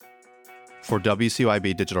For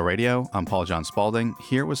WCYB Digital Radio, I'm Paul John Spaulding,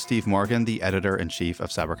 here with Steve Morgan, the editor-in-chief of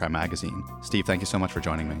Cybercrime magazine. Steve, thank you so much for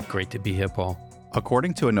joining me. Great to be here, Paul.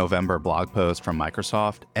 According to a November blog post from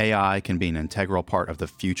Microsoft, AI can be an integral part of the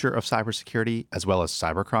future of cybersecurity as well as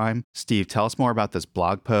cybercrime. Steve, tell us more about this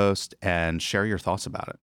blog post and share your thoughts about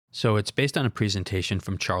it. So it's based on a presentation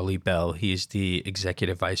from Charlie Bell. He's the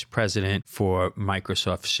executive vice president for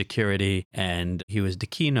Microsoft Security, and he was the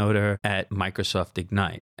keynoter at Microsoft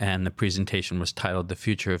Ignite. And the presentation was titled The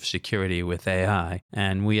Future of Security with AI.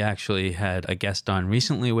 And we actually had a guest on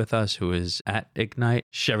recently with us who is at Ignite,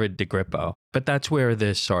 Sherrod DeGrippo. But that's where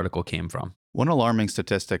this article came from. One alarming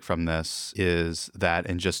statistic from this is that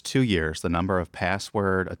in just 2 years, the number of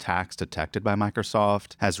password attacks detected by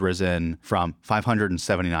Microsoft has risen from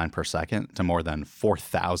 579 per second to more than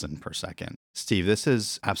 4,000 per second. Steve, this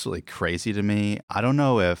is absolutely crazy to me. I don't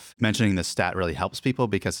know if mentioning this stat really helps people,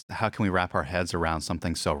 because how can we wrap our heads around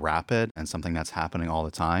something so rapid and something that's happening all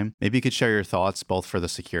the time? Maybe you could share your thoughts both for the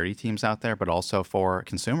security teams out there, but also for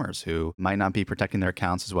consumers who might not be protecting their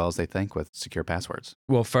accounts as well as they think with secure passwords.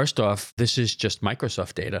 Well, first off, this is just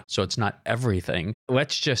Microsoft data, so it's not everything.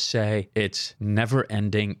 Let's just say it's never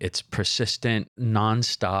ending, it's persistent,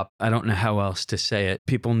 nonstop. I don't know how else to say it.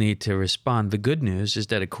 People need to respond. The good news is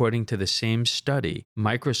that according to the same study,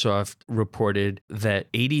 Microsoft reported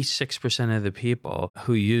that 86% of the people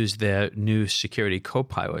who use their new security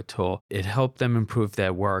copilot tool, it helped them improve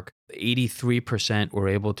their work. 83% were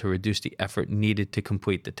able to reduce the effort needed to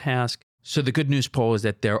complete the task. So the good news, Paul, is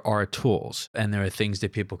that there are tools and there are things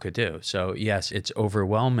that people could do. So yes, it's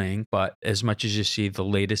overwhelming, but as much as you see the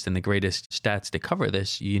latest and the greatest stats to cover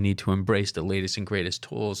this, you need to embrace the latest and greatest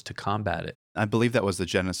tools to combat it. I believe that was the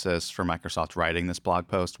genesis for Microsoft writing this blog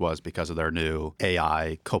post, was because of their new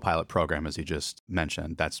AI Copilot program, as you just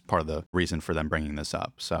mentioned. That's part of the reason for them bringing this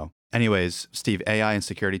up. So anyways, Steve, AI and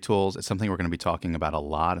security tools, it's something we're going to be talking about a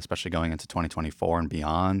lot, especially going into 2024 and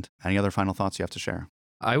beyond. Any other final thoughts you have to share?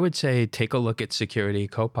 I would say take a look at Security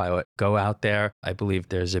Copilot. Go out there. I believe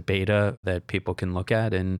there's a beta that people can look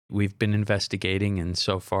at, and we've been investigating, and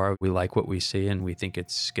so far we like what we see, and we think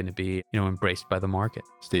it's going to be, embraced by the market.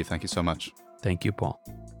 Steve, thank you so much. Thank you, Paul.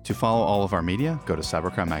 To follow all of our media, go to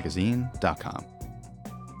cybercrimemagazine.com.